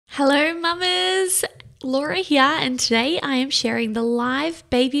Hello, mamas. Laura here, and today I am sharing the live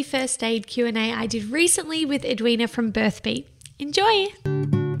baby first aid Q&A I did recently with Edwina from Birthbeat. Enjoy!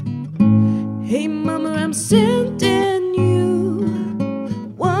 Hey mama, I'm sending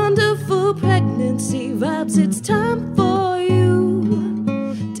you wonderful pregnancy vibes. It's time for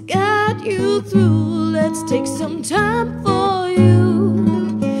you to guide you through. Let's take some time for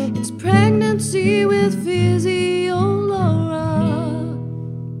you. It's pregnancy with Physio Laura.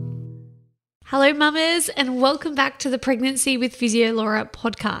 Hello, mamas, and welcome back to the Pregnancy with Physio Laura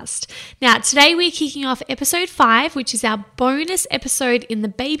podcast. Now, today we're kicking off episode 5, which is our bonus episode in the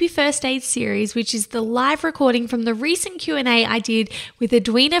Baby First Aid series, which is the live recording from the recent Q&A I did with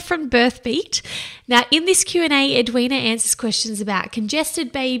Edwina from Birthbeat. Now, in this Q&A, Edwina answers questions about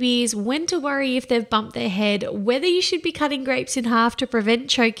congested babies, when to worry if they've bumped their head, whether you should be cutting grapes in half to prevent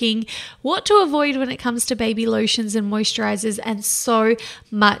choking, what to avoid when it comes to baby lotions and moisturizers, and so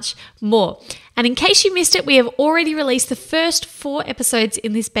much more. And in case you missed it, we have already released the first 4 episodes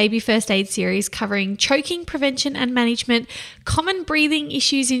in this Baby First Aid series covering choking prevention and management, common breathing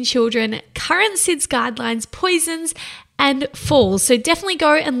issues in children, current SIDS guidelines, poisons, and falls. So definitely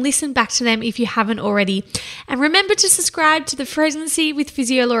go and listen back to them if you haven't already. And remember to subscribe to the Pregnancy with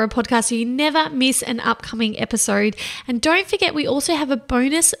Physio Laura podcast so you never miss an upcoming episode. And don't forget, we also have a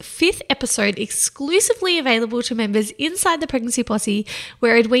bonus 5th episode exclusively available to members inside the Pregnancy Posse,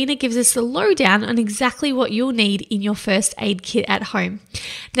 where Edwina gives us the lowdown on exactly what you'll need in your first aid kit at home.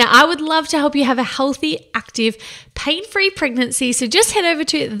 Now, I would love to help you have a healthy, active, pain-free pregnancy. So just head over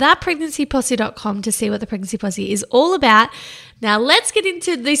to thepregnancyposse.com to see what the Pregnancy Posse is all about. Now let's get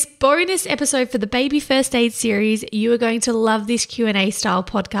into this bonus episode for the Baby First Aid series. You are going to love this Q&A style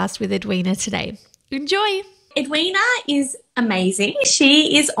podcast with Edwina today. Enjoy. Edwina is amazing.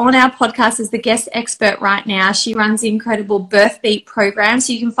 She is on our podcast as the guest expert right now. She runs the incredible Birthbeat program.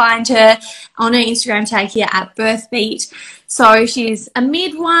 So you can find her on her Instagram tag here at Birthbeat. So she's a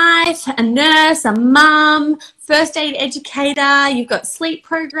midwife, a nurse, a mum, first aid educator. You've got sleep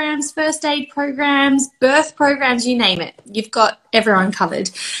programs, first aid programs, birth programs, you name it. You've got everyone covered.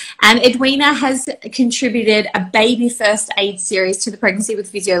 And Edwina has contributed a baby first aid series to the Pregnancy with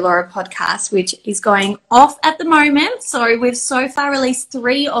Physio Laura podcast, which is going off at the moment. So we've so far released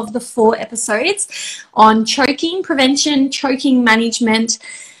 3 of the 4 episodes on choking prevention, choking management,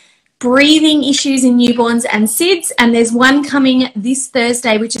 breathing issues in newborns and SIDS, and there's one coming this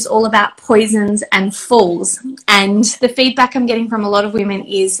Thursday which is all about poisons and falls. And the feedback I'm getting from a lot of women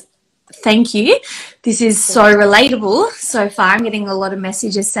is thank you. This is so relatable so far. I'm getting a lot of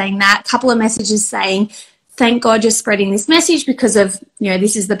messages saying that. A couple of messages saying thank God you're spreading this message because of,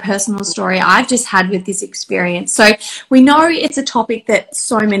 this is the personal story I've just had with this experience. So we know it's a topic that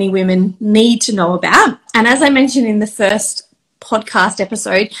so many women need to know about. And as I mentioned in the first podcast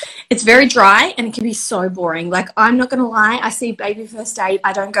episode, it's very dry and it can be so boring. Like, I'm not going to lie, I see baby first aid,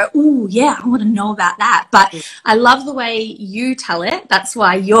 I don't go, oh yeah, I want to know about that. But I love the way you tell it. That's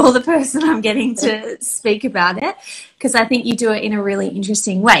why you're the person I'm getting to speak about it, because I think you do it in a really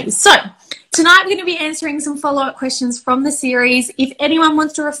interesting way. So tonight we're going to be answering some follow-up questions from the series. If anyone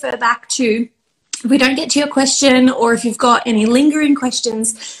wants to refer back to, if we don't get to your question, or if you've got any lingering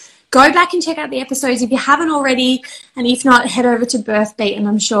questions, go back and check out the episodes if you haven't already, and if not, head over to Birthbeat, and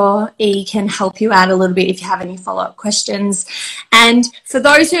I'm sure E can help you out a little bit if you have any follow-up questions. And for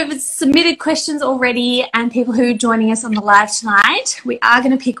those who have submitted questions already and people who are joining us on the live tonight, we are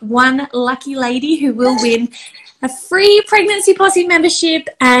going to pick one lucky lady who will win a free Pregnancy Posse membership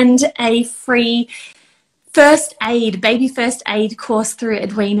and a free baby first aid course through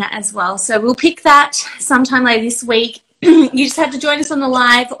Edwina as well. So we'll pick that sometime later this week. You just have to join us on the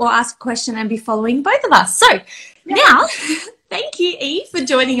live or ask a question and be following both of us. So now, thank you, Eve, for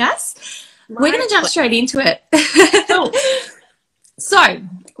joining us. We're going to jump straight into it. Cool. So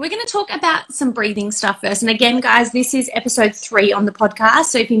we're going to talk about some breathing stuff first. And again, guys, this is episode 3 on the podcast.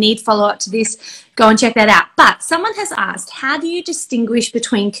 So if you need follow-up to this, go and check that out. But someone has asked, how do you distinguish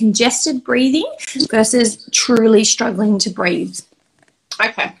between congested breathing versus truly struggling to breathe?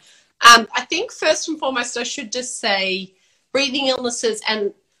 Okay. I think first and foremost, I should just say breathing illnesses,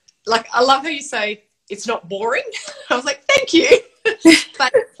 and like, I love how you say it's not boring. I was like, thank you.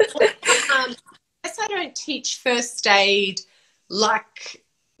 But I guess I don't teach first aid like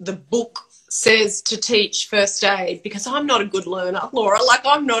the book says to teach first aid, because I'm not a good learner, Laura. Like,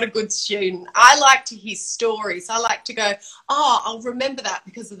 I'm not a good student. I like to hear stories. I like to go, oh, I'll remember that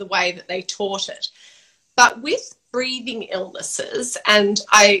because of the way that they taught it. But with breathing illnesses, and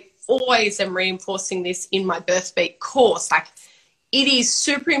I always am reinforcing this in my Birthbeat course, like, it is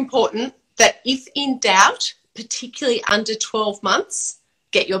super important that if in doubt, particularly under 12 months,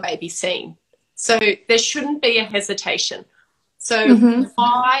 get your baby seen. So there shouldn't be a hesitation. So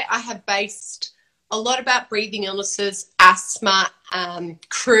why I have based a lot about breathing illnesses, asthma,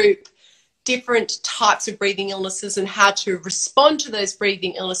 croup, different types of breathing illnesses and how to respond to those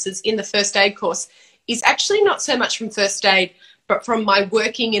breathing illnesses in the first aid course is actually not so much from first aid, but from my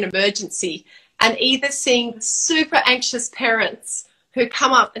working in emergency and either seeing super anxious parents who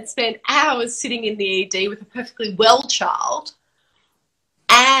come up and spend hours sitting in the ED with a perfectly well child.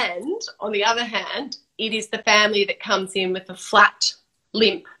 And on the other hand, it is the family that comes in with a flat,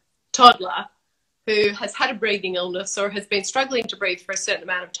 limp toddler who has had a breathing illness or has been struggling to breathe for a certain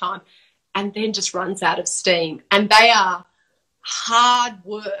amount of time and then just runs out of steam. And they are hard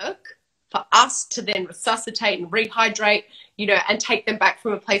work for us to then resuscitate and rehydrate, you know, and take them back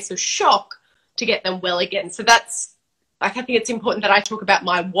from a place of shock to get them well again. So that's, like, I think it's important that I talk about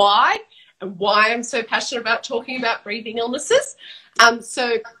my why and why I'm so passionate about talking about breathing illnesses.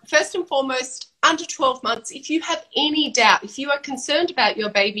 So first and foremost, under 12 months, if you have any doubt, if you are concerned about your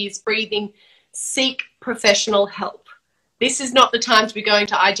baby's breathing, seek professional help. This is not the time to be going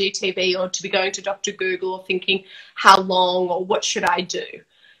to IGTV or to be going to Dr. Google or thinking how long or what should I do.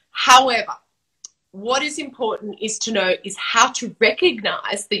 However, what is important is to know is how to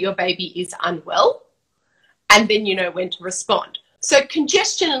recognize that your baby is unwell and then you know when to respond. So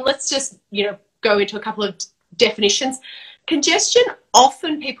congestion, and let's just, you know, go into a couple of definitions. Congestion,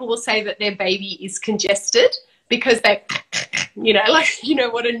 often people will say that their baby is congested because they, you know, like, you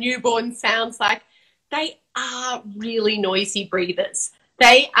know what a newborn sounds like. They are really noisy breathers.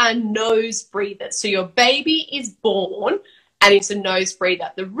 They are nose breathers. So your baby is born and is a nose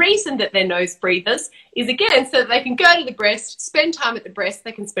breather. The reason that they're nose breathers is, again, so that they can go to the breast, spend time at the breast.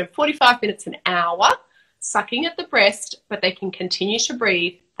 They can spend 45 minutes, an hour sucking at the breast, but they can continue to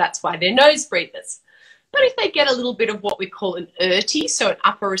breathe. That's why they're nose breathers. But if they get a little bit of what we call an URTI, so an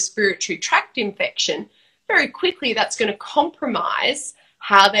upper respiratory tract infection, very quickly that's going to compromise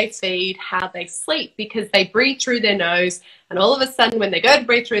how they feed, how they sleep, because they breathe through their nose, and all of a sudden when they go to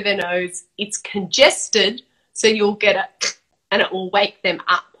breathe through their nose, it's congested, so you'll get it and it will wake them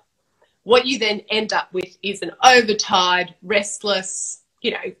up. What you then end up with is an overtired, restless,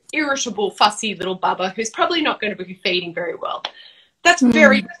 you know, irritable, fussy little bubba who's probably not going to be feeding very well. That's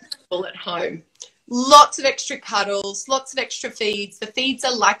very useful at home. Lots of extra cuddles, lots of extra feeds. The feeds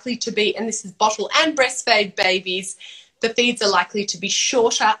are likely to be, and this is bottle and breastfeed babies, the feeds are likely to be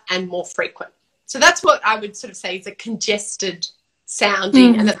shorter and more frequent. So that's what I would sort of say is a congested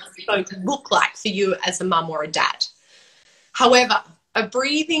sounding, and that's what it's going to look like for you as a mum or a dad. However, a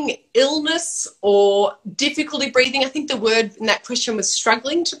breathing illness or difficulty breathing, I think the word in that question was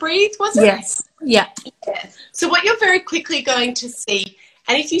struggling to breathe, was it? Yes. Yeah. So what you're very quickly going to see,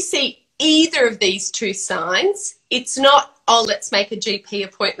 and if you see either of these two signs, it's not, oh, let's make a GP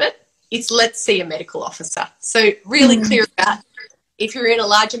appointment. It's let's see a medical officer. So really clear about if you're in a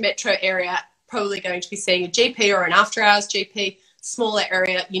larger metro area, probably going to be seeing a GP or an after-hours GP. Smaller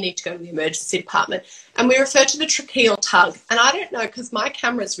area, you need to go to the emergency department. And we refer to the tracheal tug. And I don't know, because my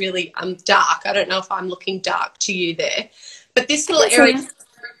camera's really dark. I don't know if I'm looking dark to you there. But this little area,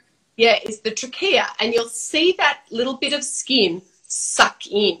 yeah, is the trachea. And you'll see that little bit of skin suck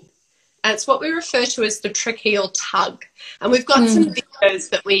in. And it's what we refer to as the tracheal tug. And we've got some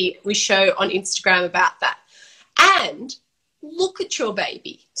videos that we show on Instagram about that. And look at your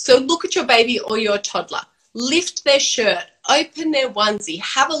baby. So look at your baby or your toddler. Lift their shirt, open their onesie,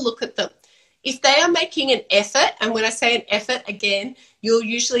 have a look at them. If they are making an effort, and when I say an effort, again, you'll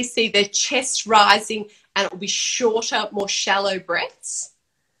usually see their chest rising and it will be shorter, more shallow breaths.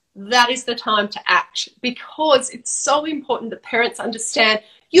 That is the time to act, because it's so important that parents understand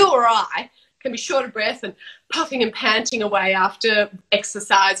you or I can be short of breath and puffing and panting away after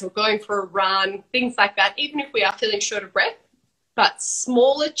exercise or going for a run, things like that, even if we are feeling short of breath. But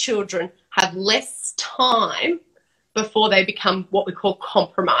smaller children have less time before they become what we call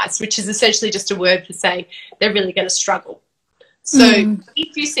compromised, which is essentially just a word for saying they're really going to struggle. So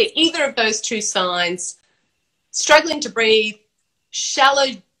if you see either of those two signs, struggling to breathe,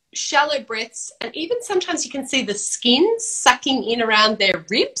 shallow breaths, and even sometimes you can see the skin sucking in around their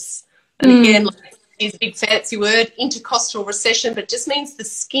ribs. And again, like, is a big fancy word, intercostal recession, but it just means the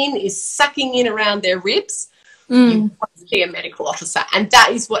skin is sucking in around their ribs. You want to see a medical officer, and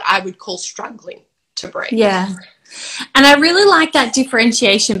that is what I would call struggling to breathe. Yeah. And I really like that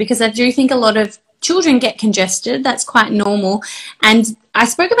differentiation, because I do think a lot of children get congested. That's quite normal. And I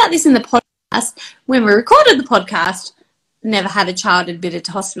spoke about this in the podcast when we recorded the podcast. Never had a child admitted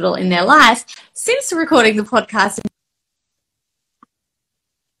to hospital in their life. Since recording the podcast,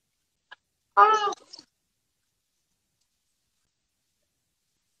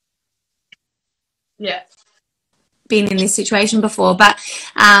 Yeah. been in this situation before, but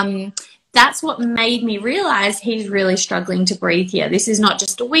that's what made me realize he's really struggling to breathe here. This is not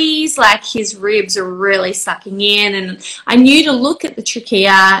just a wheeze, like his ribs are really sucking in, and I knew to look at the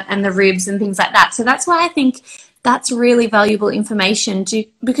trachea and the ribs and things like that. So that's why I think that's really valuable information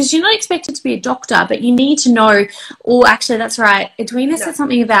because you're not expected to be a doctor, but you need to know, oh, actually, that's right. Edwina said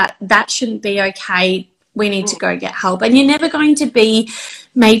something about that shouldn't be okay. We need to go get help. And you're never going to be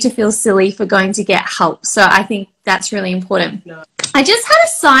made to feel silly for going to get help. So I think that's really important. No. I just had a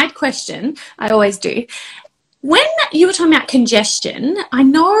side question. I always do. When you were talking about congestion, I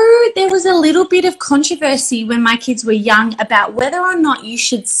know there was a little bit of controversy when my kids were young about whether or not you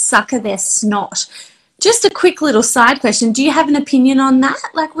should sucker their snot. Just a quick little side question. Do you have an opinion on that?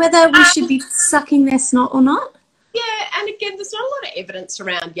 Like whether we should be sucking their snot or not? Yeah, and again, there's not a lot of evidence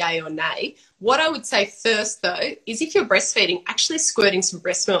around yay or nay. What I would say first, though, is if you're breastfeeding, actually squirting some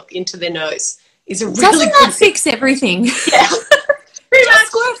breast milk into their nose is a really Doesn't good that fix everything? Yeah. Pretty much.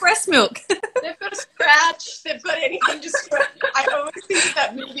 Squirt breast milk. They've got a scratch. They've got anything to scratch. I always think of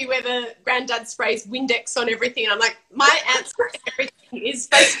that movie where the granddad sprays Windex on everything. And I'm like, my answer to everything is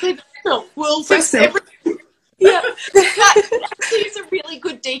basically milk will fix everything. Yeah. That actually is a really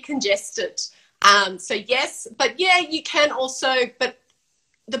good decongestant. So yes, but yeah, you can also, but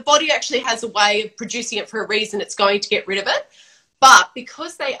the body actually has a way of producing it for a reason. It's going to get rid of it. But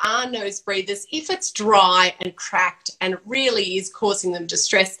because they are nose breathers, if it's dry and cracked and really is causing them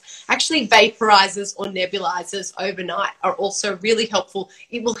distress, actually vaporizers or nebulizers overnight are also really helpful.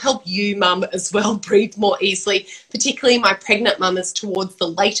 It will help you, mum, as well breathe more easily, particularly my pregnant mamas towards the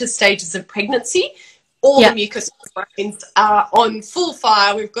later stages of pregnancy. All the mucous membranes are on full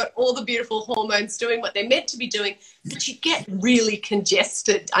fire. We've got all the beautiful hormones doing what they're meant to be doing, but you get really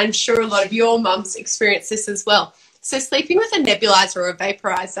congested. I'm sure a lot of your mums experience this as well. So sleeping with a nebulizer or a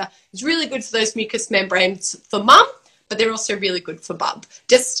vaporizer is really good for those mucous membranes for mum, but they're also really good for bub.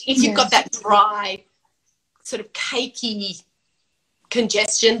 Just if you've got that dry, sort of cakey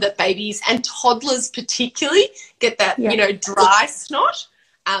congestion that babies and toddlers particularly get, that, you know, dry snot,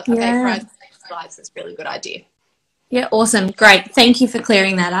 a vaporizer is a really good idea. Yeah, awesome. Great. Thank you for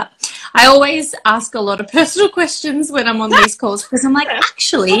clearing that up. I always ask a lot of personal questions when I'm on these calls because I'm like,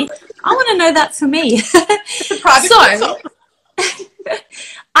 actually, I want to know that for me. So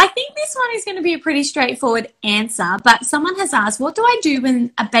I think this one is going to be a pretty straightforward answer, but someone has asked, what do I do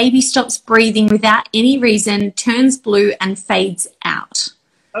when a baby stops breathing without any reason, turns blue and fades out?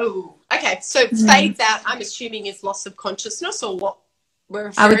 Oh, okay. So fades out, I'm assuming, is loss of consciousness, or what we're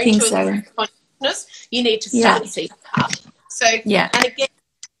referring I would think to so. as consciousness. You need to start CPR. So, and again,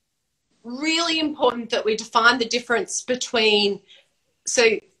 really important that we define the difference between,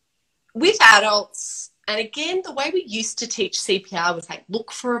 so with adults, and again, the way we used to teach CPR was like,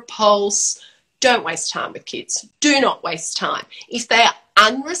 look for a pulse, don't waste time with kids. Do not waste time. If they are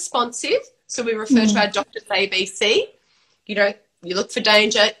unresponsive, so we refer to our doctor's ABC, you know, you look for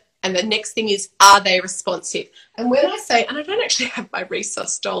danger, and the next thing is, are they responsive? And when I say, and I don't actually have my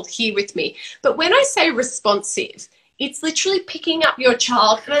resource doll here with me, but when I say responsive, it's literally picking up your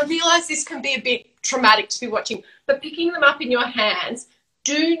child, and I realise this can be a bit traumatic to be watching, but picking them up in your hands,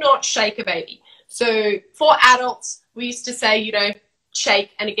 do not shake a baby. So for adults, we used to say, you know,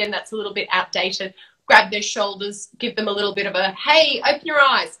 shake, and again, that's a little bit outdated. Grab their shoulders, give them a little bit of a, hey, open your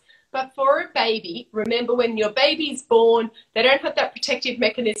eyes. But for a baby, remember when your baby's born, they don't have that protective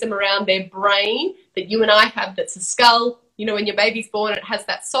mechanism around their brain that you and I have, that's a skull. You know, when your baby's born, it has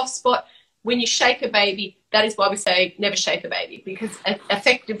that soft spot. When you shake a baby, that is why we say never shake a baby, because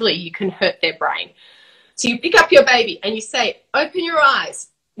effectively you can hurt their brain. So you pick up your baby and you say, open your eyes.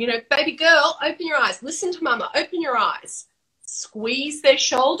 You know, baby girl, open your eyes. Listen to mama, open your eyes. Squeeze their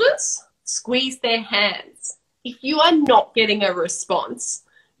shoulders, squeeze their hands. If you are not getting a response,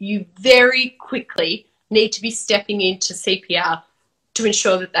 you very quickly need to be stepping into CPR to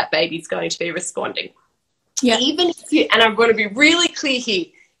ensure that that baby's going to be responding. Yeah. Even if you, and I'm going to be really clear here,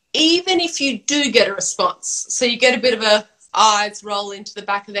 even if you do get a response, so you get a bit of a eyes roll into the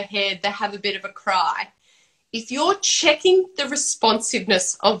back of the head, they have a bit of a cry, if you're checking the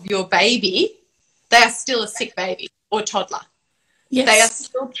responsiveness of your baby, they are still a sick baby or toddler. Yes. They are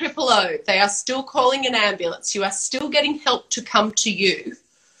still triple O. They are still calling an ambulance. You are still getting help to come to you.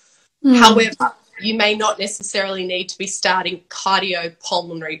 However, you may not necessarily need to be starting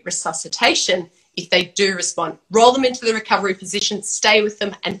cardiopulmonary resuscitation if they do respond. Roll them into the recovery position, stay with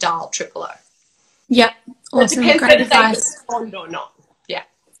them, and dial triple O. Yep. Awesome. It depends whether they respond or not. Yeah.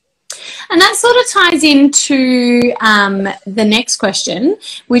 And that sort of ties into the next question,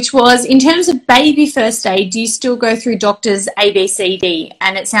 which was, in terms of baby first aid, do you still go through doctors ABCD?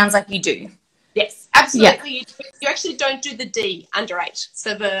 And it sounds like you do. Yes, absolutely. Yeah. You actually don't do the D under 8.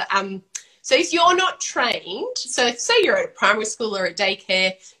 So so if you're not trained, so say you're at a primary school or a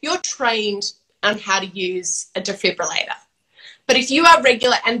daycare, you're trained on how to use a defibrillator. But if you are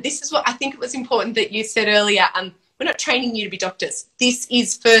regular, and this is what I think it was important that you said earlier, we're not training you to be doctors. This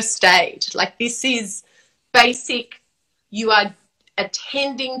is first aid. Like, this is basic. You are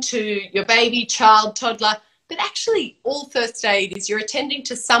attending to your baby, child, toddler. But actually, all first aid is you're attending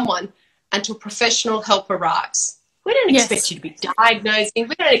to someone until professional help arrives. We don't expect you to be diagnosing.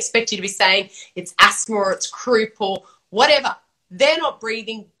 We don't expect you to be saying it's asthma or it's croup or whatever. They're not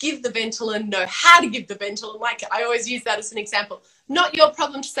breathing. Give the Ventolin. Know how to give the Ventolin. Like, I always use that as an example. Not your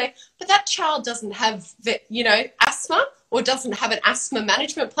problem to say, but that child doesn't have, asthma or doesn't have an asthma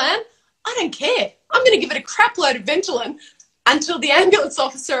management plan. I don't care. I'm going to give it a crap load of Ventolin until the ambulance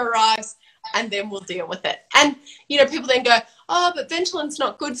officer arrives, and then we'll deal with it. And, people then go, oh, but Ventolin's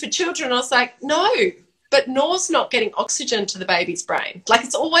not good for children. I was like, no, but nor's not getting oxygen to the baby's brain. Like,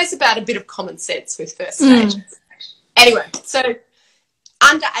 it's always about a bit of common sense with first aid. Anyway, so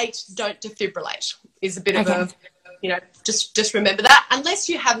under 8, don't defibrillate is a bit of a, just remember that, unless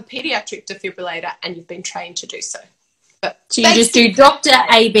you have a pediatric defibrillator and you've been trained to do so. But so you just do Dr.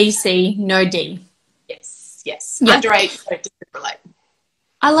 ABC, no D. Yes. Yep. Under 8, don't defibrillate.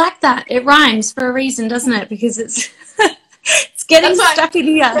 I like that. It rhymes for a reason, doesn't it? Because it's it's getting stuck in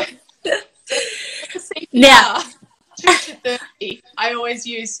here. Now, 2 to 30, I always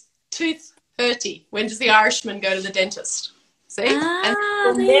use tooth 30. When does the Irishman go to the dentist? See?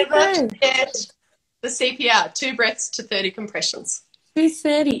 And never forget the CPR, 2 breaths to 30 compressions.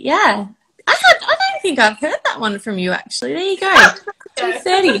 230, yeah. I don't think I've heard that one from you, actually. There you go.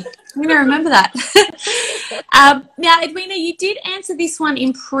 230. I'm going to remember that. Now, Edwina, you did answer this one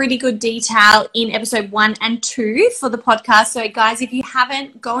in pretty good detail in episode 1 and 2 for the podcast. So, guys, if you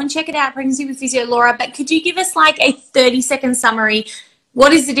haven't, go and check it out, Pregnancy with Physio Laura. But could you give us like a 30-second summary?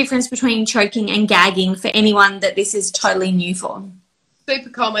 What is the difference between choking and gagging for anyone that this is totally new for? Super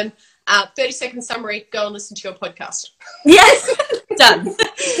common. 30-second summary, go and listen to your podcast. Yes, done.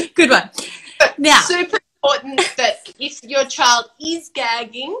 Good one. But now, super important that if your child is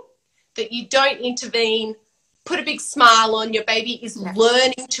gagging, that you don't intervene, put a big smile on. Your baby is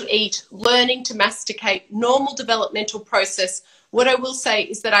learning to eat, learning to masticate, normal developmental process. What I will say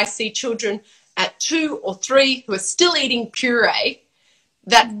is that I see children at 2 or 3 who are still eating puree.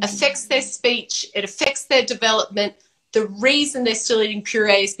 That affects their speech, it affects their development. The reason they're still eating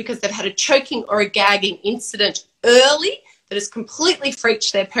puree is because they've had a choking or a gagging incident early that has completely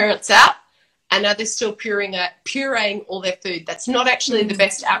freaked their parents out, and now they're still pureeing all their food. That's not actually the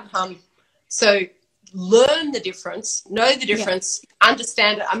best outcome. So learn the difference, know the difference,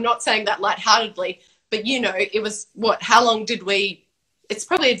 understand it. I'm not saying that lightheartedly, but it was how long did we, it's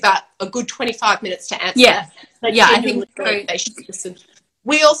probably about a good 25 minutes to answer. Yeah. I think they should listen.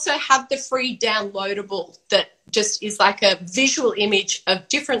 We also have the free downloadable that just is like a visual image of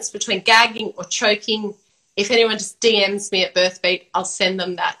difference between gagging or choking. If anyone just DMs me at BirthBeat, I'll send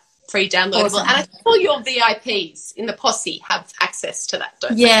them that free downloadable. Awesome. And I think all your VIPs in the posse have access to that,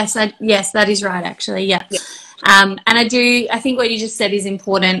 don't they? Yes, that is right, actually, yeah. And I think what you just said is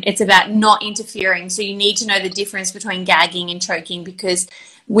important. It's about not interfering. So you need to know the difference between gagging and choking, because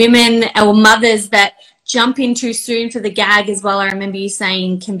women or mothers that jump in too soon for the gag as well, I remember you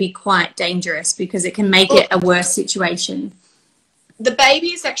saying, can be quite dangerous because it can make it a worse situation. The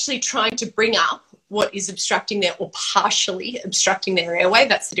baby is actually trying to bring up what is obstructing their, or partially obstructing their airway.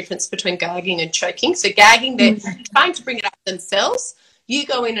 That's the difference between gagging and choking. So gagging, they're trying to bring it up themselves. You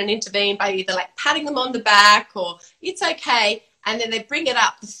go in and intervene by either like patting them on the back or it's okay, and then they bring it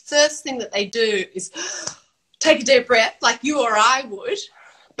up. The first thing that they do is take a deep breath like you or I would,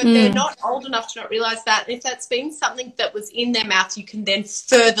 but they're not old enough to not realise that. And if that's been something that was in their mouth, you can then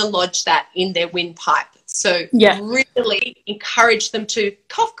further lodge that in their windpipe. So really encourage them to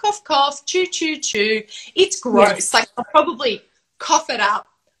cough, cough, cough, chew, chew, chew. It's gross. Yes. Like I'll probably cough it up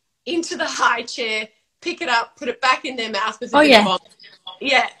into the high chair, pick it up, put it back in their mouth with a bit of vomit.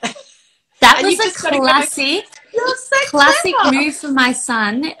 Yeah. That was a classic move for my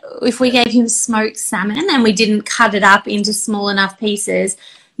son. If we gave him smoked salmon and we didn't cut it up into small enough pieces,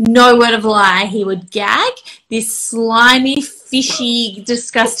 no word of a lie, he would gag this slimy, fishy,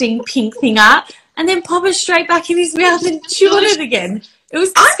 disgusting pink thing up and then pop it straight back in his mouth and chew on it again. It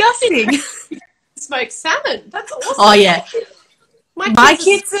was disgusting. Smoked salmon. That's awesome. Oh, yeah. My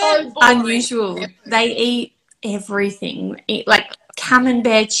kids are so unusual. They eat everything. Like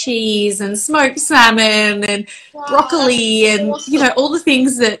camembert cheese and smoked salmon and broccoli and, all the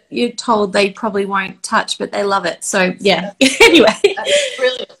things that you're told they probably won't touch, but they love it. So, yeah. Anyway. That's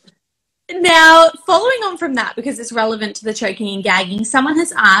brilliant. Now, following on from that, because it's relevant to the choking and gagging, someone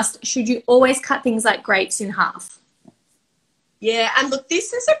has asked, should you always cut things like grapes in half? Yeah, and look,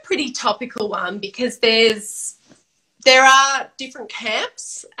 this is a pretty topical one because there are different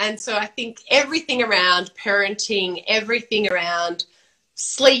camps, and so I think everything around parenting, everything around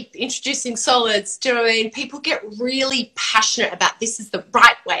sleep, introducing solids, do you know what I mean? People get really passionate about this is the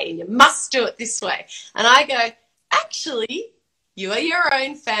right way and you must do it this way. And I go, actually, you are your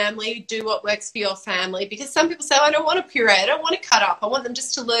own family, do what works for your family, because some people say, I don't want to puree, I don't want to cut up, I want them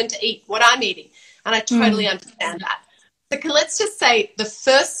just to learn to eat what I'm eating. And I totally understand that. So let's just say the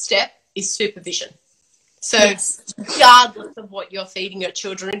first step is supervision. So regardless of what you're feeding your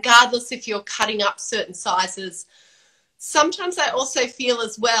children, regardless if you're cutting up certain sizes, sometimes I also feel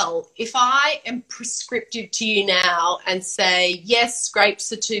as well, if I am prescriptive to you now and say, yes,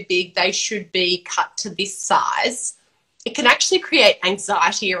 grapes are too big, they should be cut to this size, it can actually create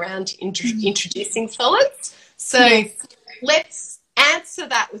anxiety around introducing solids. So let's answer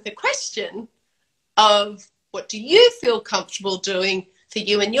that with a question of what do you feel comfortable doing for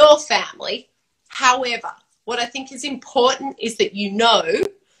you and your family? However, what I think is important is that you know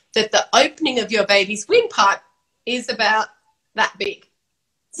that the opening of your baby's windpipe is about that big.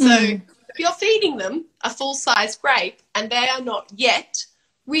 So if you're feeding them a full-size grape and they are not yet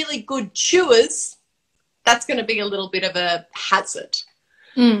really good chewers, that's going to be a little bit of a hazard.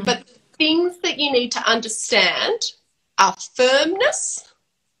 But things that you need to understand are firmness,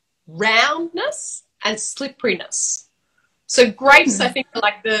 roundness, and slipperiness. So grapes, I think, are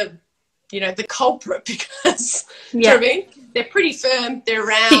like the culprit because, do you know what I mean? They're pretty firm, they're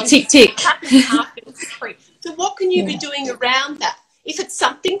round. Tick, tick, tick. So what can you be doing around that? If it's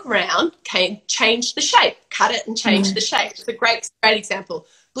something round, change the shape. Cut it and change the shape. So grapes, great example.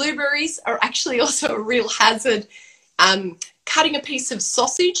 Blueberries are actually also a real hazard. Cutting a piece of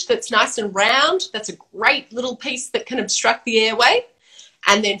sausage that's nice and round, that's a great little piece that can obstruct the airway.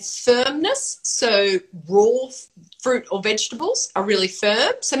 And then firmness, so raw fruit or vegetables are really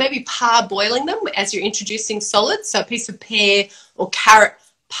firm. So maybe parboiling them as you're introducing solids. So a piece of pear or carrot,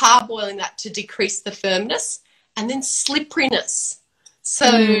 parboiling that to decrease the firmness. And then slipperiness.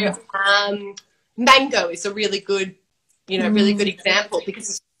 So mango is a really good, really good example because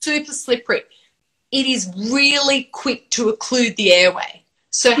it's super slippery. It is really quick to occlude the airway.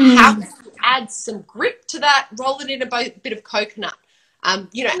 So how can you add some grip to that? Roll it in a bit of coconut. Add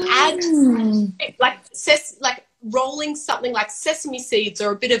like rolling something like sesame seeds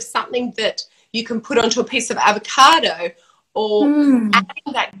or a bit of something that you can put onto a piece of avocado, or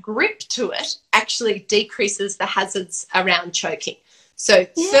adding that grip to it actually decreases the hazards around choking. So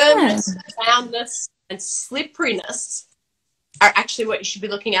firmness, roundness, and slipperiness are actually what you should be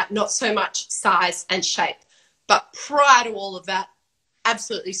looking at, not so much size and shape. But prior to all of that,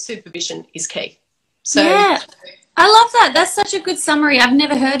 absolutely supervision is key. So I love that. That's such a good summary. I've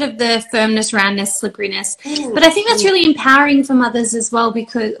never heard of the firmness, roundness, slipperiness. But I think that's really empowering for mothers as well,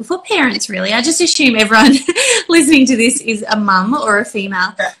 because for parents, really. I just assume everyone listening to this is a mum or a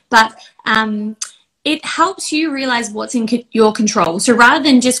female. But it helps you realize what's in your control. So rather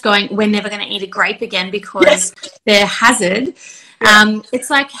than just going, we're never going to eat a grape again because they're a hazard, it's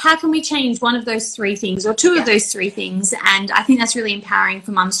like, how can we change one of those three things or two of those three things? And I think that's really empowering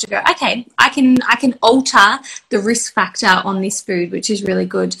for mums to go, okay, I can alter the risk factor on this food, which is really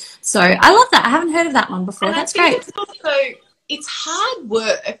good. So I love that. I haven't heard of that one before. And that's great. It's hard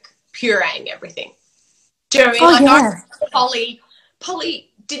work pureeing everything. Do you know what I mean? Polly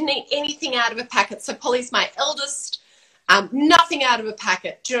didn't eat anything out of a packet. So Polly's my eldest. Nothing out of a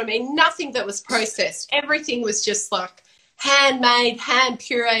packet. Do you know what I mean? Nothing that was processed. Everything was just like handmade, hand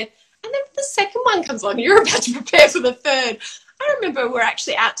pureed. And then the second one comes along, you're about to prepare for the third. I remember we were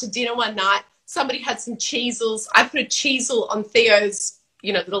actually out to dinner one night. Somebody had some cheesels. I put a cheesel on Theo's,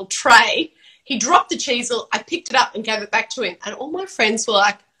 little tray. He dropped the cheesel. I picked it up and gave it back to him. And all my friends were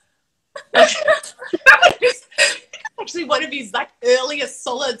like, actually one of his earliest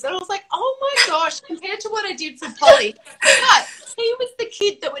solids. And I was like, oh my gosh, compared to what I did for Polly. But he was the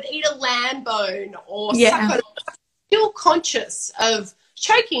kid that would eat a lamb bone or suck on it. Still conscious of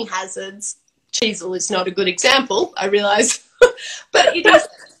choking hazards. Cheesel is not a good example, I realise. But it is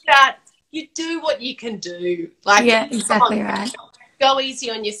that you do what you can do. Exactly right. Go easy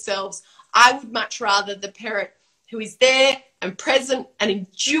on yourselves. I would much rather the parent who is there and present and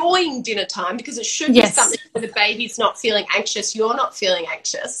enjoying dinner time, because it should be something where the baby's not feeling anxious, you're not feeling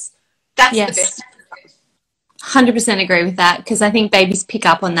anxious. That's the best. 100% agree with that, because I think babies pick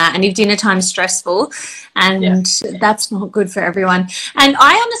up on that, and if dinner time's stressful, and that's not good for everyone. And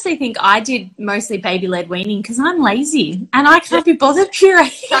I honestly think I did mostly baby-led weaning because I'm lazy and I can't be bothered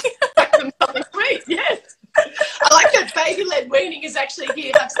pureeing.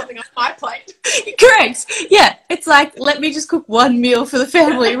 Correct. Yeah. It's like, let me just cook one meal for the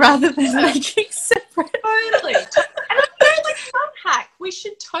family rather than making separate. Totally. And I know, like, fun hack. We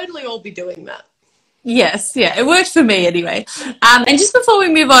should totally all be doing that. Yes, yeah, it worked for me anyway. And just before we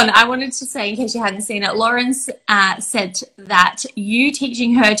move on, I wanted to say, in case you hadn't seen it, Lauren's said that you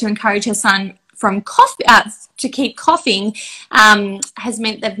teaching her to encourage her son from to keep coughing has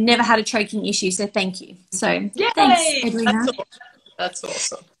meant they've never had a choking issue. So thank you. So Yay! Thanks, Edwina. That's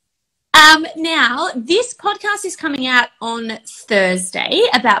awesome. Now, this podcast is coming out on Thursday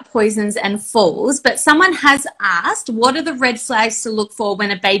about poisons and falls, but someone has asked, what are the red flags to look for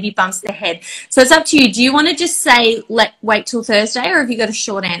when a baby bumps their head? So it's up to you. Do you want to just say, wait till Thursday, or have you got a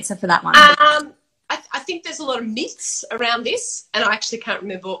short answer for that one? I think there's a lot of myths around this, and I actually can't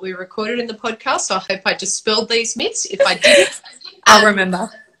remember what we recorded in the podcast, so I hope I just spilled these myths. If I didn't, I'll remember.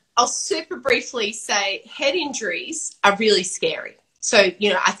 I'll super briefly say head injuries are really scary. So,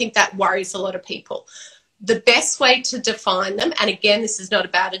 I think that worries a lot of people. The best way to define them, and again, this is not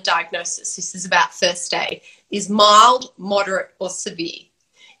about a diagnosis, this is about first aid, is mild, moderate, or severe.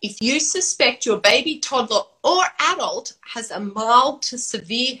 If you suspect your baby, toddler, or adult has a mild to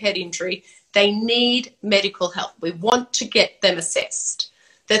severe head injury, they need medical help. We want to get them assessed.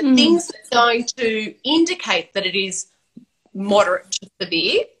 The things that are going to indicate that it is moderate to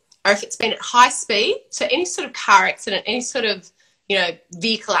severe are if it's been at high speed, so any sort of car accident, any sort of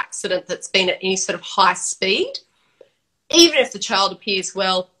vehicle accident that's been at any sort of high speed, even if the child appears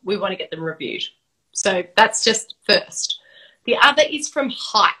well, we want to get them reviewed. So that's just first. The other is from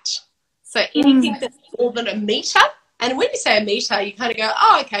height. So anything that's more than a metre, and when you say a metre, you kind of go,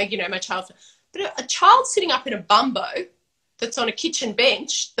 oh, okay, my child's... But a child sitting up in a bumbo that's on a kitchen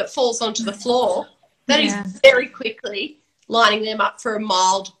bench that falls onto the floor, that is very quickly lining them up for a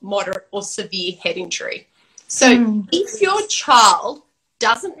mild, moderate or severe head injury. So if your child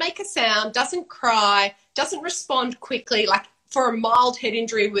doesn't make a sound, doesn't cry, doesn't respond quickly, like for a mild head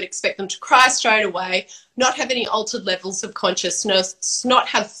injury, we would expect them to cry straight away, not have any altered levels of consciousness, not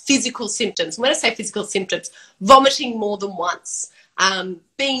have physical symptoms. When I say physical symptoms, vomiting more than once,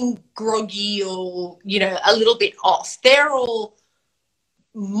 being groggy or, a little bit off, they're all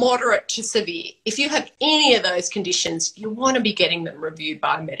moderate to severe. If you have any of those conditions, you want to be getting them reviewed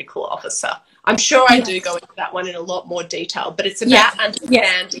by a medical officer. I'm sure I do go into that one in a lot more detail, but it's about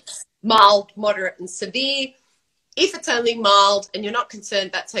understanding mild, moderate and severe. If it's only mild and you're not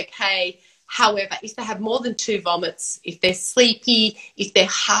concerned, that's okay. However, if they have more than 2 vomits, if they're sleepy, if they're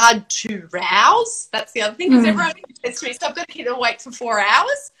hard to rouse, that's the other thing, because everyone says to me, so I've got to keep them awake for 4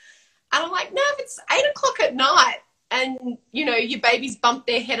 hours. And I'm like, no, if it's 8 o'clock at night and, your baby's bumped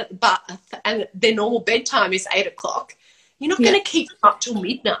their head at the bath and their normal bedtime is 8 o'clock, you're not going to keep them up till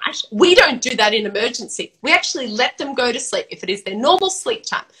midnight. We don't do that in emergency. We actually let them go to sleep. If it is their normal sleep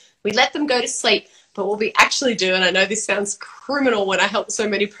time, we let them go to sleep. But what we actually do, and I know this sounds criminal when I help so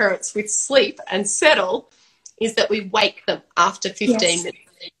many parents with sleep and settle, is that we wake them after 15 minutes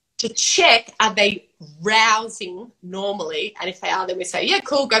to check, are they rousing normally? And if they are, then we say, yeah,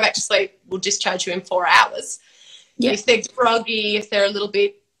 cool, go back to sleep. We'll discharge you in 4 hours. Yep. If they're groggy, if they're a little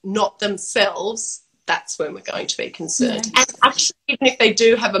bit not themselves, that's when we're going to be concerned. And actually, even if they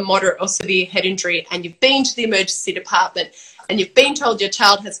do have a moderate or severe head injury and you've been to the emergency department and you've been told your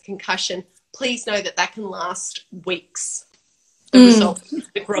child has concussion, please know that that can last weeks. The result is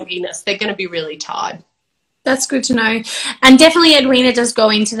the grogginess. They're going to be really tired. That's good to know. And definitely Edwina does go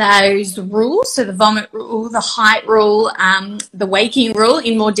into those rules, so the vomit rule, the height rule, the waking rule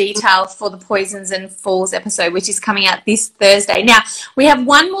in more detail for the poisons and falls episode, which is coming out this Thursday. Now, we have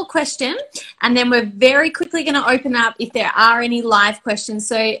one more question, and then we're very quickly going to open up if there are any live questions.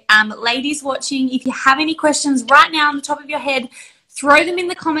 So, ladies watching, if you have any questions right now on the top of your head, throw them in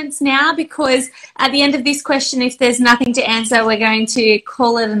the comments now, because at the end of this question, if there's nothing to answer, we're going to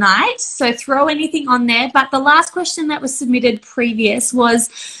call it a night. So throw anything on there. But the last question that was submitted previous was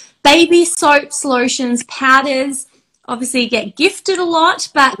baby soaps, lotions, powders, obviously get gifted a lot,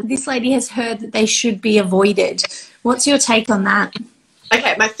 but this lady has heard that they should be avoided. What's your take on that?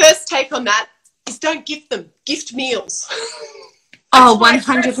 Okay, my first take on that is don't gift them. Gift meals. Oh,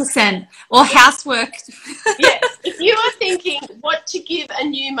 100%. Or housework. Yes. If you are thinking what to give a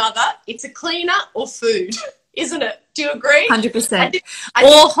new mother, it's a cleaner or food, isn't it? Do you agree? 100%.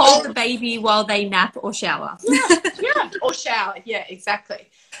 Or hold the baby while they nap or shower. Yeah, or shower. Yeah, exactly.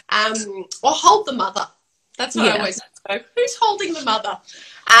 Or hold the mother. That's what I always say. Who's holding the mother?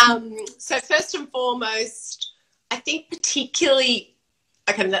 So first and foremost, I think particularly,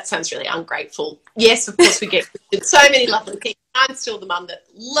 okay, that sounds really ungrateful. Yes, of course we get so many lovely things. I'm still the mum that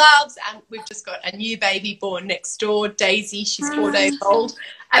loves, and we've just got a new baby born next door, Daisy. She's 4 days old,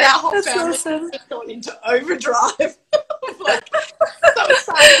 and our whole family has gone into overdrive. Like, so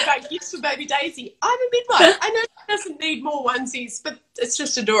excited about gifts for baby Daisy. I'm a midwife. I know she doesn't need more onesies, but it's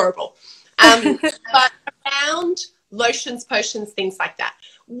just adorable. But around lotions, potions, things like that,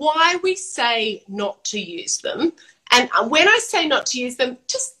 why we say not to use them, and when I say not to use them,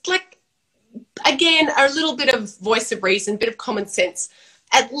 just like, again, a little bit of voice of reason, bit of common sense,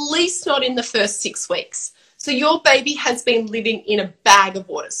 at least not in the first 6 weeks. So your baby has been living in a bag of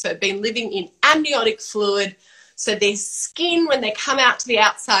water, so been living in amniotic fluid. So their skin, when they come out to the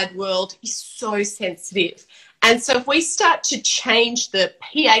outside world, is so sensitive. And so if we start to change the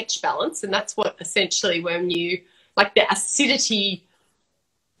pH balance, and that's what essentially when you, like the acidity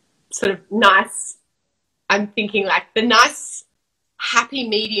sort of nice, I'm thinking like the nice happy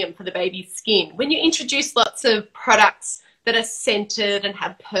medium for the baby's skin. When you introduce lots of products that are scented and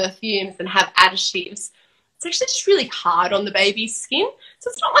have perfumes and have additives, it's actually just really hard on the baby's skin. So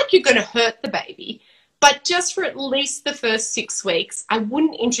it's not like you're going to hurt the baby, but just for at least the first 6 weeks, I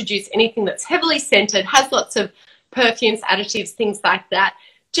wouldn't introduce anything that's heavily scented, has lots of perfumes, additives, things like that.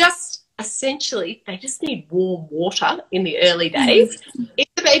 Just essentially, they just need warm water in the early days. If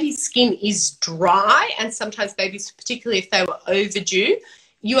the baby's skin is dry, and sometimes babies, particularly if they were overdue,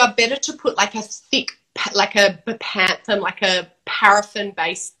 you are better to put like a thick, like a bepanthen, like a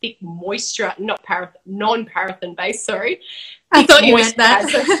paraffin-based thick moisture, not paraffin, non-paraffin-based, sorry. I thought you meant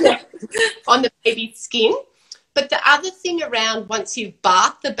that. On the baby's skin. But the other thing around once you've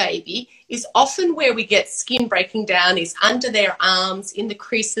bathed the baby is often where we get skin breaking down is under their arms, in the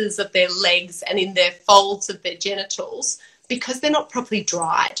creases of their legs and in their folds of their genitals, because they're not properly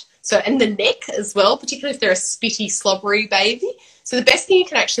dried. So, and the neck as well, particularly if they're a spitty, slobbery baby. So the best thing you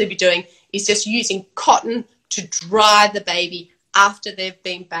can actually be doing is just using cotton to dry the baby after they've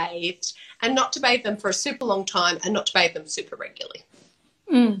been bathed, and not to bathe them for a super long time and not to bathe them super regularly.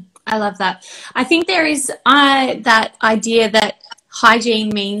 I love that. I think there is that idea that hygiene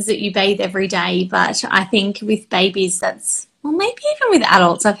means that you bathe every day, but I think with babies that's, well, maybe even with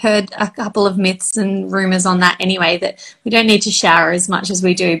adults, I've heard a couple of myths and rumours on that anyway, that we don't need to shower as much as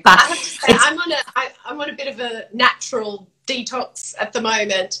we do. But I have to say, I'm on a bit of a natural detox at the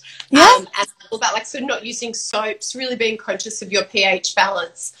moment. Yeah. And all that, like, so not using soaps, really being conscious of your pH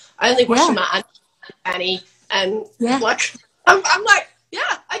balance, only washing my Fanny, and like, I'm like,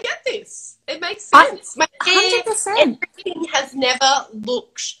 yeah, I get this. It makes sense. My hair, 100%. everything has never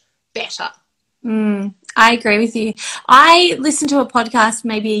looked better. I agree with you. I listened to a podcast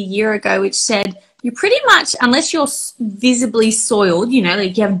maybe a year ago which said you pretty much, unless you're visibly soiled, you know,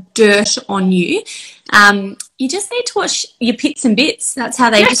 like you have dirt on you, you just need to wash your pits and bits. That's how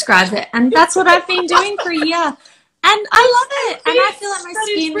they describe it. And that's what I've been doing for a year. And I love it. And I feel like my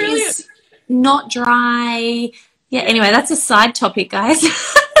skin is not dry. Yeah, anyway, that's a side topic, guys.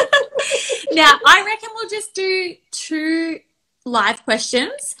 Now, I reckon we'll just do 2 live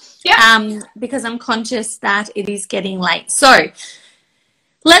questions because I'm conscious that it is getting late. So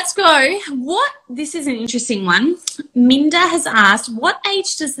let's go. This is an interesting one. Minda has asked, what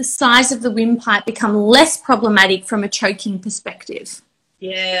age does the size of the windpipe become less problematic from a choking perspective?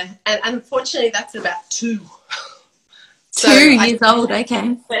 Yeah, and unfortunately that's about 2. 2 years old,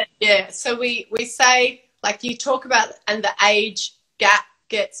 okay. Yeah, so we say, like you talk about, and the age gap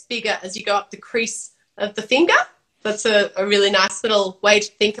gets bigger as you go up the crease of the finger. That's a really nice little way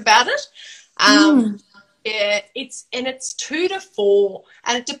to think about it. Yeah, it's 2 to 4,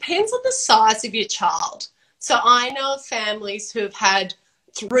 and it depends on the size of your child. So I know of families who have had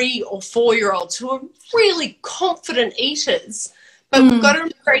 3 or 4-year-olds who are really confident eaters, but we've got to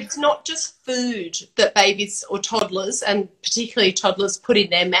remember it's not just food that babies or toddlers, and particularly toddlers, put in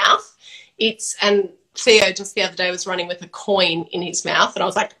their mouth. And Theo just the other day was running with a coin in his mouth, and I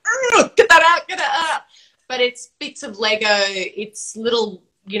was like, get that out. But it's bits of Lego, it's little,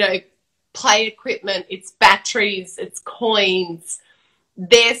 play equipment, it's batteries, it's coins.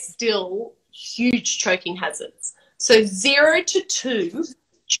 They're still huge choking hazards. So 0 to 2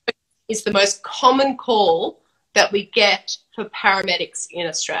 is the most common call that we get for paramedics in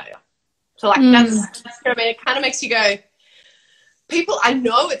Australia. So that's, it kind of makes you go, I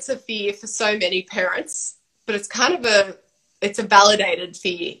know it's a fear for so many parents, but it's kind of it's a validated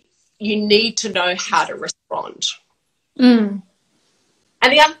fear. You need to know how to respond. And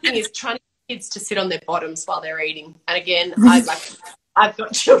the other thing is trying to get kids to sit on their bottoms while they're eating. And again, I've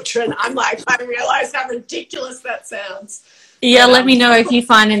got children. I realize how ridiculous that sounds. Yeah, let me know if you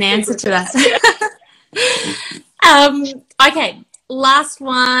find an answer to that. Okay, last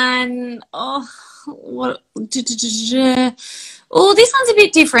one. Oh, what? Oh, this one's a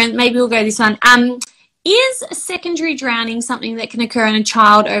bit different. Maybe we'll go this one. Is secondary drowning something that can occur in a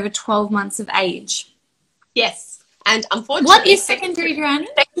child over 12 months of age? Yes. And unfortunately, what is secondary drowning?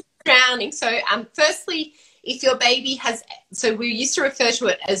 Secondary drowning. So, firstly, if your baby has, so we used to refer to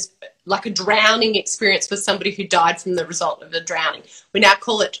it as like a drowning experience for somebody who died from the result of a drowning. We now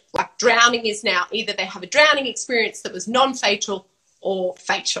call it, like, drowning is now either they have a drowning experience that was non-fatal or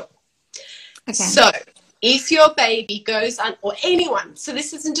fatal. Okay. So if your baby goes on, or anyone, so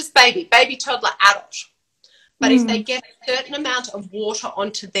this isn't just baby, toddler, adult, but if they get a certain amount of water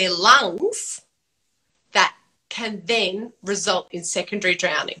onto their lungs, that can then result in secondary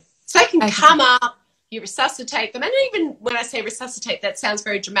drowning. So they can come up, you resuscitate them, and even when I say resuscitate, that sounds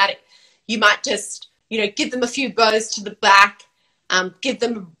very dramatic. You might just, give them a few blows to the back, give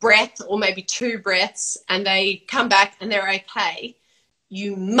them a breath or maybe 2 breaths, and they come back and they're okay.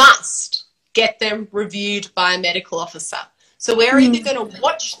 You must get them reviewed by a medical officer. So we're either going to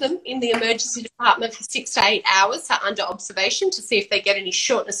watch them in the emergency department for 6 to 8 hours, so under observation, to see if they get any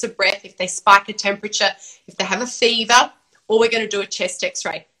shortness of breath, if they spike a temperature, if they have a fever, or we're going to do a chest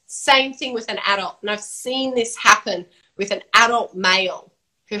x-ray. Same thing with an adult. And I've seen this happen with an adult male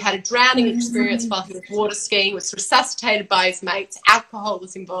who had a drowning experience while he was water skiing, was resuscitated by his mates, alcohol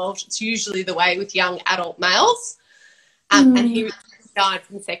was involved. It's usually the way with young adult males. And he died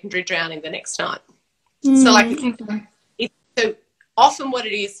from secondary drowning the next night. So often what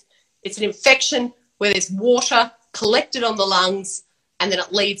it is, it's an infection where there's water collected on the lungs, and then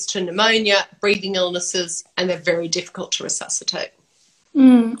it leads to pneumonia, breathing illnesses, and they're very difficult to resuscitate.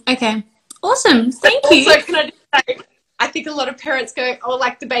 Okay. Awesome. Thank you. Also, can I just say, I think a lot of parents go,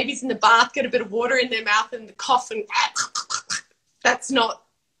 like the baby's in the bath, get a bit of water in their mouth and the cough, and that's not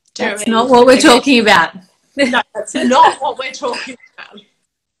what we're talking about. No, that's not what we're talking about.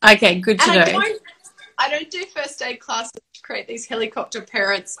 Okay, good to know. I don't do first aid classes to create these helicopter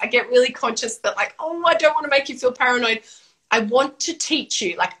parents. I get really conscious that, like, I don't want to make you feel paranoid. I want to teach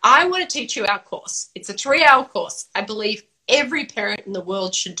you. Like, I want to teach you our course. It's a 3-hour course. I believe every parent in the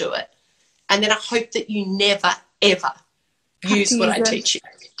world should do it. And then I hope that you never, ever use what I teach you.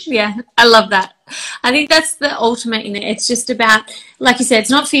 Yeah, I love that. I think that's the ultimate in it. It's just about, like you said, it's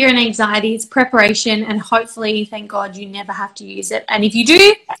not fear and anxiety, it's preparation, and hopefully, thank God, you never have to use it. And if you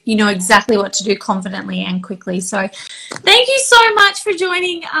do, you know exactly what to do confidently and quickly. So thank you so much for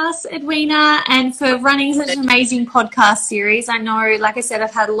joining us, Edwina, and for running such an amazing podcast series. I know, like I said,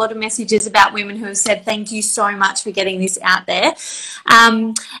 I've had a lot of messages about women who have said thank you so much for getting this out there.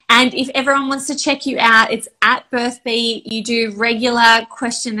 And if everyone wants to check you out, it's at BirthBeat. You do regular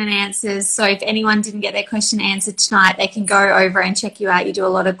question and answers. So if anyone didn't get their question answered tonight, they can go over and check you out. You do a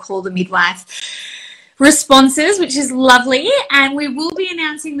lot of Call the Midwife responses, which is lovely. And we will be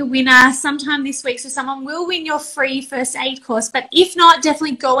announcing the winner sometime this week. So someone will win your free first aid course. But if not,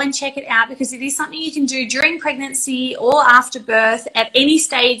 definitely go and check it out, because it is something you can do during pregnancy or after birth at any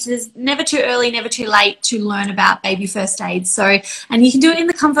stage. There's never too early, never too late to learn about baby first aid. So, and you can do it in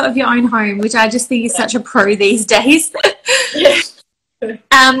the comfort of your own home, which I just think is such a pro these days.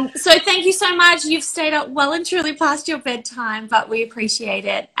 So thank you so much. You've stayed up well and truly past your bedtime, but we appreciate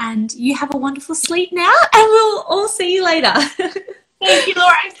it. And you have a wonderful sleep now, and we'll all see you later. Thank you,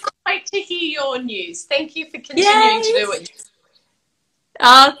 Laura. I can't wait to hear your news. Thank you for continuing to do what you do.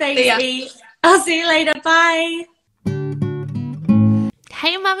 Oh, thanks. I'll see you later. Bye.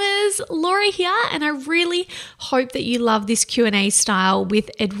 Hey mamas, Laura here, and I really hope that you love this Q&A style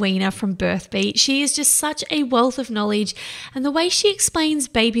with Edwina from BirthBeat. She is just such a wealth of knowledge, and the way she explains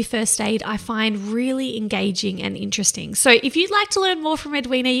baby first aid I find really engaging and interesting. So if you'd like to learn more from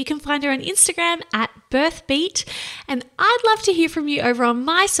Edwina, you can find her on Instagram at BirthBeat, and I'd love to hear from you over on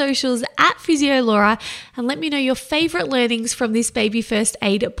my socials at PhysioLaura, and let me know your favorite learnings from this baby first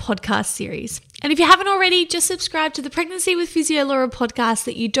aid podcast series. And if you haven't already, just subscribe to the Pregnancy with Physio Laura podcast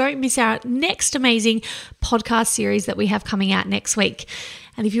so that you don't miss our next amazing podcast series that we have coming out next week.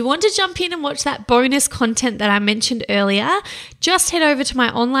 And if you want to jump in and watch that bonus content that I mentioned earlier, just head over to my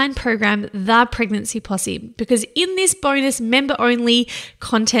online program, The Pregnancy Posse, because in this bonus member-only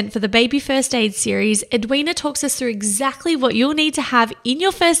content for the Baby First Aid series, Edwina talks us through exactly what you'll need to have in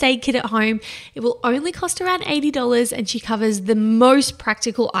your first aid kit at home. It will only cost around $80, and she covers the most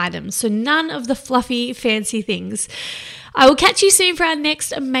practical items, so none of the fluffy, fancy things. I will catch you soon for our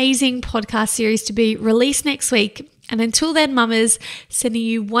next amazing podcast series to be released next week. And until then, mamas, sending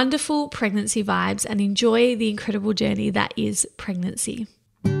you wonderful pregnancy vibes, and enjoy the incredible journey that is pregnancy.